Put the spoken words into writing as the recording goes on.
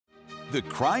The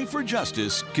cry for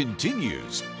justice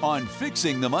continues on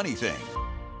Fixing the Money Thing.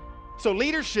 So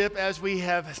leadership, as we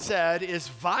have said, is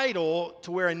vital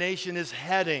to where a nation is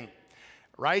heading.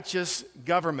 Righteous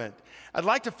government. I'd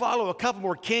like to follow a couple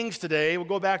more kings today. We'll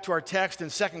go back to our text in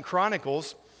 2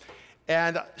 Chronicles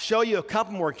and show you a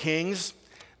couple more kings.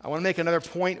 I want to make another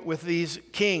point with these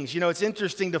kings. You know, it's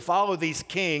interesting to follow these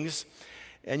kings,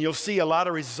 and you'll see a lot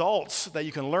of results that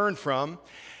you can learn from.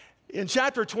 In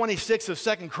chapter 26 of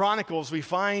 2 Chronicles, we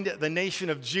find the nation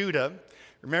of Judah.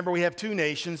 Remember, we have two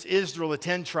nations, Israel, the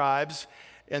 10 tribes,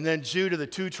 and then Judah, the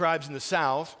 2 tribes in the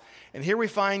south. And here we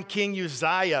find King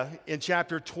Uzziah in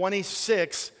chapter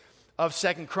 26 of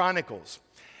 2 Chronicles.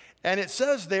 And it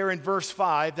says there in verse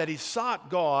 5 that he sought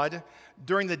God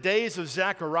during the days of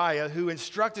Zechariah, who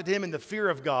instructed him in the fear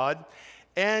of God.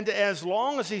 And as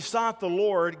long as he sought the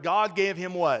Lord, God gave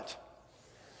him what?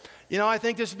 You know, I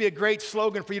think this would be a great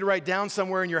slogan for you to write down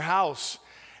somewhere in your house.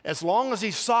 As long as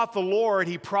he sought the Lord,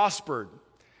 he prospered.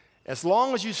 As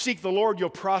long as you seek the Lord, you'll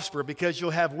prosper because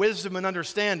you'll have wisdom and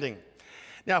understanding.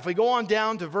 Now, if we go on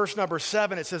down to verse number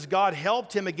 7, it says, God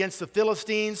helped him against the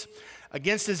Philistines,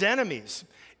 against his enemies.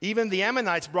 Even the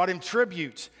Ammonites brought him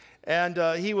tribute, and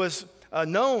he was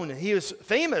known, he was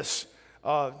famous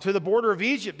to the border of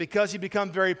Egypt because he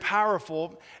became very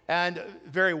powerful and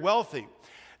very wealthy.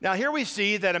 Now, here we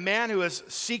see that a man who is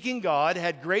seeking God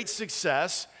had great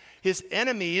success. His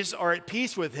enemies are at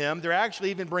peace with him. They're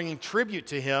actually even bringing tribute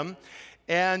to him.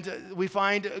 And we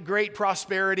find great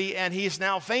prosperity, and he's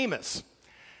now famous.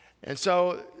 And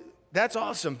so that's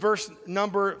awesome. Verse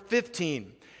number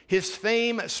 15. His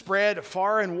fame spread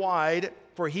far and wide,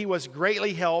 for he was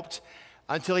greatly helped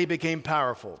until he became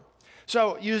powerful.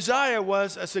 So Uzziah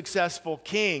was a successful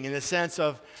king in the sense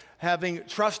of having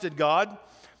trusted God.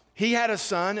 He had a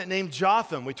son named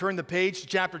Jotham. We turn the page to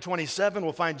chapter 27.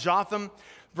 We'll find Jotham.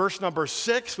 Verse number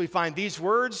 6, we find these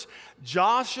words.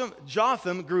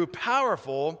 Jotham grew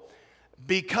powerful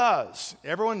because,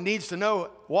 everyone needs to know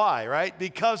why, right?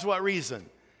 Because what reason?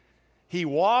 He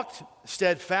walked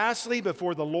steadfastly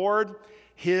before the Lord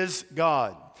his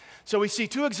God. So we see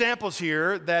two examples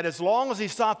here that as long as he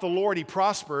sought the Lord, he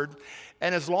prospered.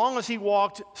 And as long as he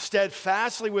walked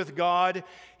steadfastly with God,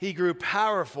 he grew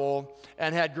powerful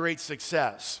and had great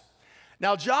success.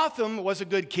 Now, Jotham was a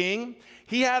good king.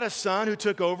 He had a son who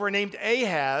took over named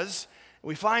Ahaz.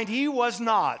 We find he was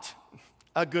not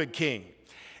a good king.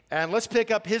 And let's pick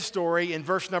up his story in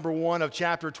verse number 1 of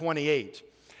chapter 28.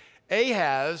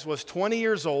 Ahaz was 20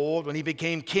 years old when he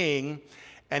became king,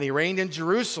 and he reigned in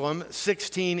Jerusalem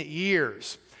 16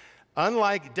 years.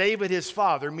 Unlike David, his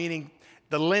father, meaning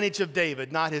the lineage of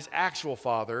David, not his actual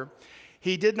father,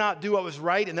 he did not do what was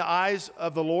right in the eyes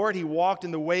of the Lord. He walked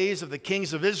in the ways of the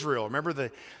kings of Israel. Remember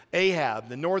the Ahab,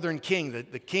 the northern king,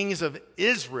 the kings of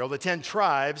Israel, the 10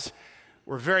 tribes,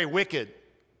 were very wicked.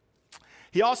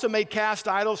 He also made cast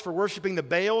idols for worshiping the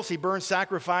Baals. He burned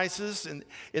sacrifices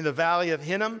in the valley of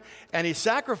Hinnom, and he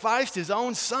sacrificed his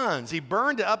own sons. He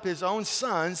burned up his own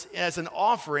sons as an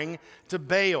offering to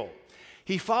Baal.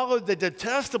 He followed the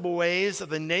detestable ways of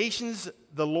the nations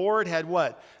the Lord had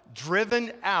what?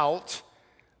 Driven out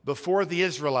before the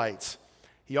Israelites.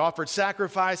 He offered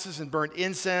sacrifices and burned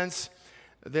incense.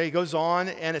 There he goes on,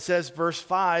 and it says, verse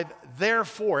 5,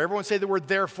 therefore, everyone say the word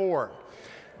therefore.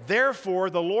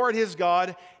 Therefore, the Lord his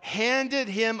God handed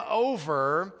him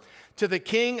over to the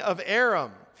king of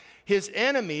Aram. His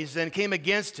enemies then came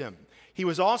against him. He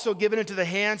was also given into the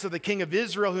hands of the king of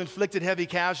Israel, who inflicted heavy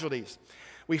casualties.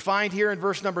 We find here in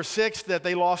verse number 6 that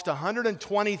they lost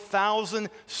 120,000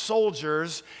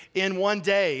 soldiers in one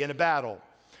day in a battle.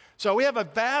 So we have a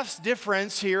vast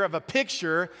difference here of a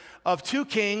picture of two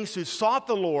kings who sought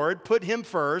the Lord, put him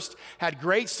first, had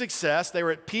great success. They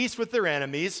were at peace with their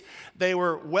enemies. They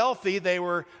were wealthy. They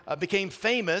became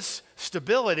famous,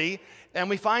 stability. And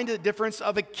we find the difference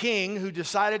of a king who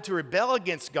decided to rebel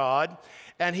against God,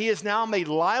 and he is now made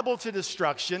liable to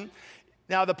destruction.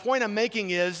 Now, the point I'm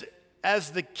making is, as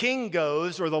the king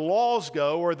goes, or the laws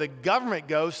go, or the government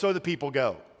goes, so the people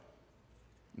go.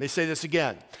 Let me say this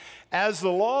again. As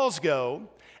the laws go,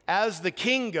 as the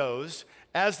king goes,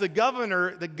 as the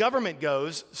government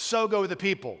goes, so go the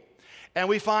people. And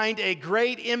we find a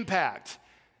great impact.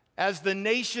 As the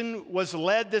nation was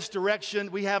led this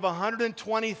direction, we have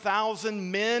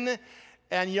 120,000 men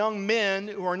and young men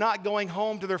who are not going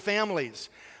home to their families.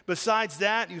 Besides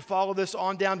that, you follow this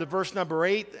on down to verse number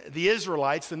 8, the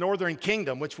Israelites, the northern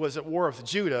kingdom, which was at war with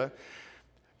Judah,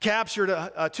 captured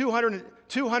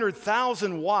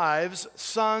 200,000 wives,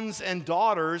 sons, and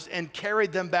daughters, and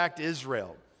carried them back to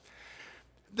Israel.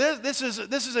 This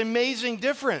is an amazing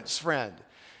difference, friend.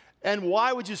 And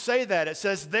why would you say that? It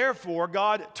says, therefore,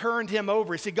 God turned him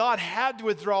over. You see, God had to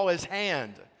withdraw his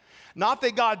hand. Not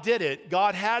that God did it.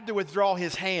 God had to withdraw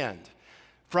his hand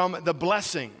from the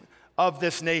blessing of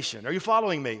this nation. Are you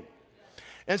following me?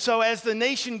 And so as the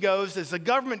nation goes, as the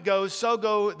government goes, so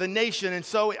go the nation, and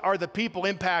so are the people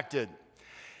impacted.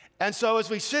 And so as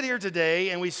we sit here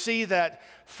today and we see that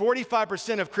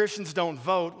 45% of Christians don't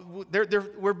vote,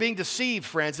 we're being deceived,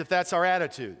 friends, if that's our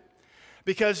attitude.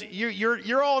 Because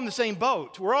you're all in the same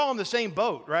boat. We're all in the same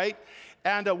boat, right?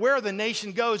 And where the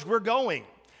nation goes, we're going.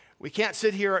 We can't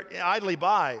sit here idly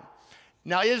by.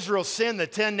 Now, Israel sinned. The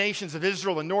 10 nations of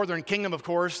Israel, the northern kingdom, of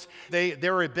course,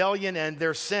 their rebellion and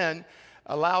their sin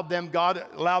God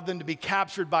allowed them to be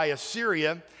captured by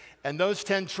Assyria. And those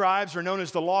 10 tribes are known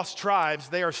as the lost tribes.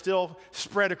 They are still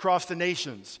spread across the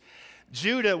nations.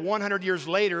 Judah, 100 years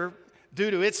later,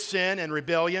 due to its sin and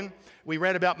rebellion, we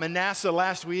read about Manasseh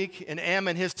last week and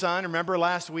Ammon, his son, remember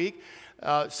last week?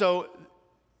 So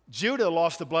Judah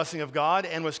lost the blessing of God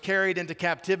and was carried into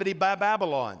captivity by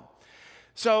Babylon.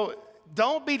 So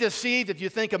don't be deceived if you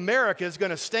think America is going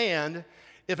to stand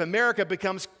if America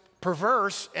becomes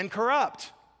perverse and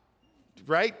corrupt,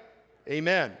 right?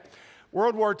 Amen.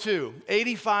 World War II,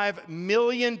 85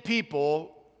 million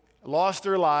people lost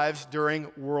their lives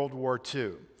during World War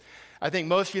II. I think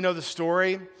most of you know the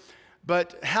story,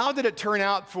 but how did it turn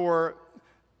out for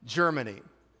Germany?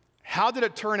 How did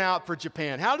it turn out for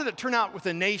Japan? How did it turn out with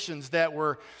the nations that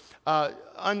were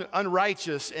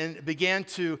unrighteous and began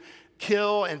to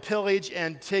kill and pillage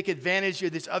and take advantage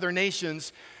of these other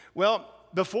nations? Well,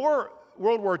 before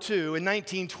World War II, in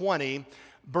 1920,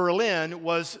 Berlin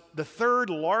was the third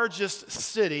largest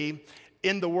city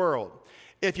in the world.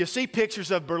 If you see pictures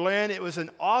of Berlin, it was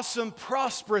an awesome,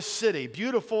 prosperous city,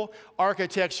 beautiful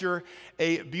architecture,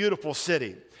 a beautiful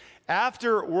city.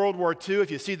 After World War II, if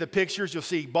you see the pictures, you'll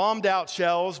see bombed out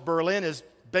shells. Berlin is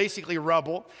basically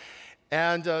rubble.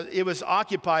 And it was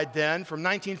occupied then from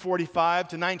 1945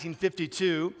 to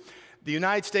 1952. The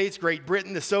United States, Great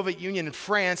Britain, the Soviet Union, and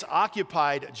France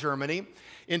occupied Germany.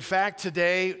 In fact,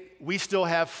 today, we still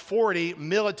have 40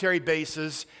 military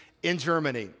bases in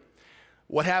Germany.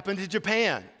 What happened to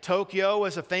Japan? Tokyo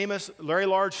was a famous, very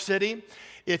large city.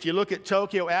 If you look at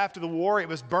Tokyo after the war, it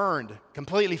was burned,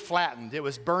 completely flattened. It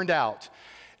was burned out.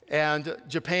 And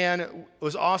Japan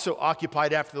was also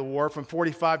occupied after the war from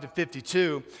 45 to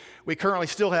 52. We currently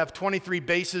still have 23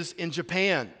 bases in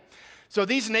Japan. So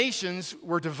these nations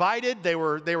were divided, they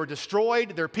were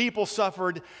destroyed, their people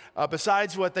suffered,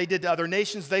 besides what they did to other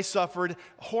nations, they suffered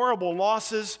horrible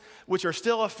losses, which are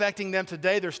still affecting them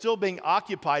today. They're still being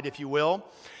occupied, if you will.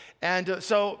 And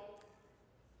so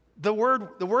the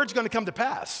word's going to come to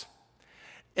pass.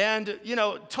 And,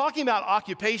 talking about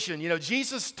occupation,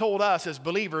 Jesus told us as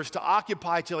believers to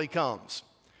occupy till he comes.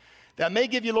 That may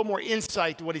give you a little more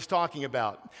insight to what he's talking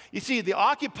about. You see, the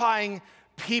occupying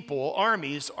people,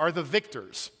 armies, are the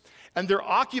victors. And they're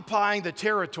occupying the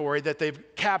territory that they've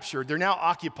captured. They're now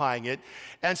occupying it.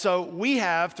 And so we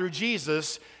have, through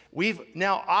Jesus, we've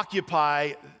now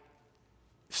occupied,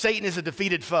 Satan is a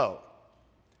defeated foe.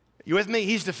 You with me?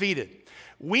 He's defeated.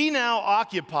 We now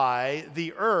occupy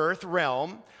the earth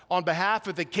realm on behalf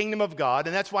of the kingdom of God,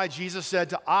 and that's why Jesus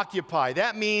said to occupy.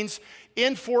 That means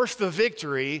enforce the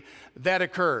victory that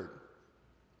occurred.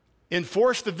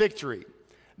 Enforce the victory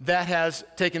that has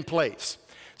taken place.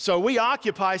 So we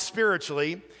occupy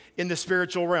spiritually in the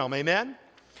spiritual realm, amen?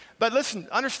 But listen,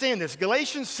 understand this.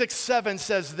 Galatians 6:7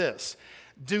 says this,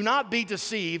 do not be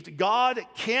deceived. God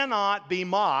cannot be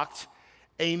mocked.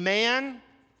 A man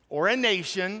or a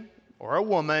nation or a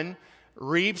woman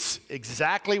reaps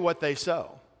exactly what they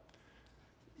sow.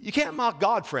 You can't mock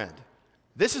God, friend.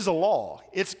 This is a law.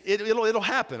 It'll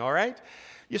happen, all right?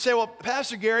 You say, well,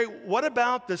 Pastor Gary, what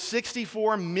about the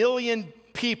 64 million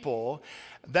people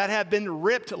that have been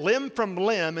ripped limb from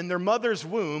limb in their mother's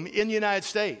womb in the United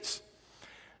States?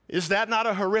 Is that not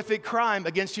a horrific crime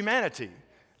against humanity?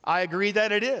 I agree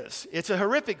that it is. It's a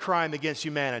horrific crime against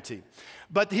humanity.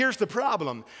 But here's the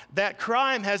problem. That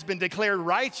crime has been declared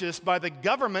righteous by the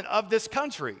government of this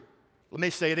country. Let me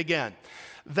say it again.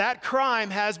 That crime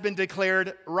has been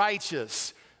declared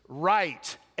righteous,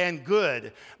 right, and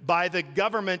good by the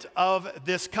government of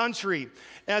this country.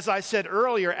 As I said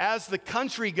earlier, as the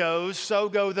country goes, so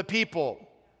go the people.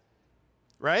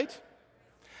 Right?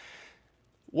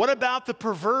 What about the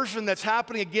perversion that's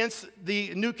happening against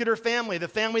the nuclear family, the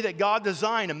family that God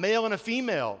designed, a male and a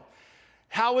female?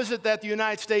 How is it that the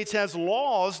United States has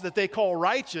laws that they call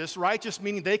righteous, righteous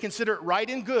meaning they consider it right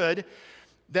and good,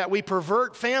 that we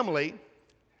pervert family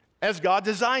as God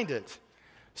designed it?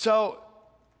 So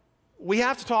we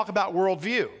have to talk about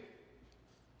worldview,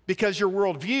 because your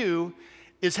worldview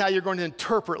is how you're going to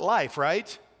interpret life,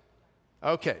 right?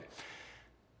 Okay.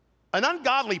 An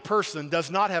ungodly person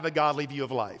does not have a godly view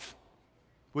of life.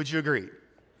 Would you agree?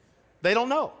 They don't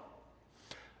know.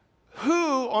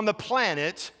 Who on the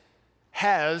planet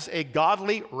has a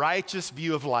godly, righteous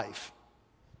view of life?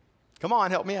 Come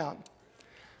on, help me out.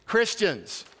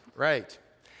 Christians, right.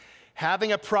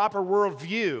 Having a proper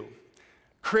worldview.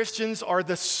 Christians are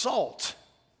the salt,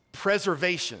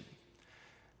 preservation.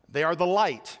 They are the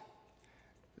light.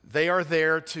 They are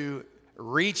there to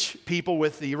reach people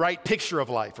with the right picture of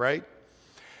life, right?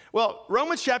 Well,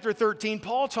 Romans chapter 13,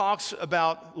 Paul talks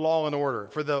about law and order.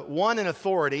 For the one in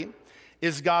authority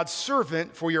is God's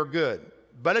servant for your good.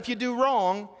 But if you do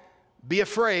wrong, be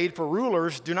afraid, for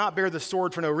rulers do not bear the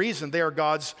sword for no reason. They are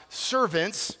God's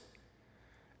servants,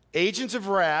 agents of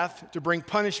wrath to bring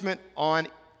punishment on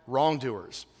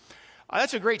wrongdoers.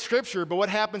 That's a great scripture, but what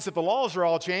happens if the laws are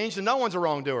all changed and no one's a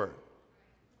wrongdoer?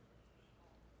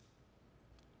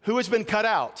 Who has been cut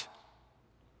out?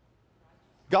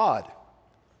 God.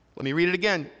 Let me read it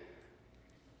again.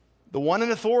 The one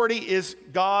in authority is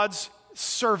God's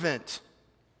servant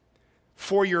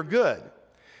for your good.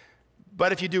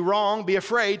 But if you do wrong, be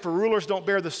afraid, for rulers don't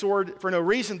bear the sword for no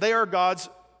reason. They are God's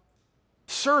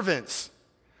servants,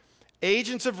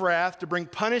 agents of wrath to bring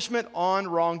punishment on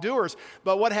wrongdoers.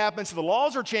 But what happens if the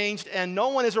laws are changed and no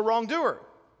one is a wrongdoer?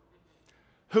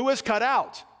 Who is cut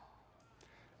out?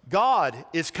 God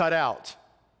is cut out.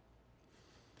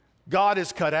 God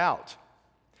is cut out.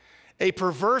 A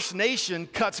perverse nation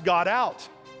cuts God out.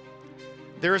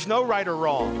 There is no right or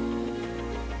wrong.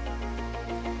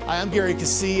 Hi, I'm Gary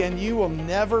Keesee, and you will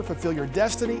never fulfill your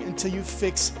destiny until you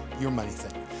fix your money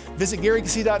thing. Visit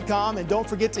GaryKeesee.com, and don't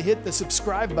forget to hit the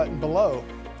subscribe button below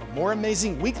for more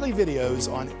amazing weekly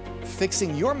videos on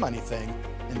fixing your money thing,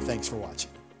 and thanks for watching.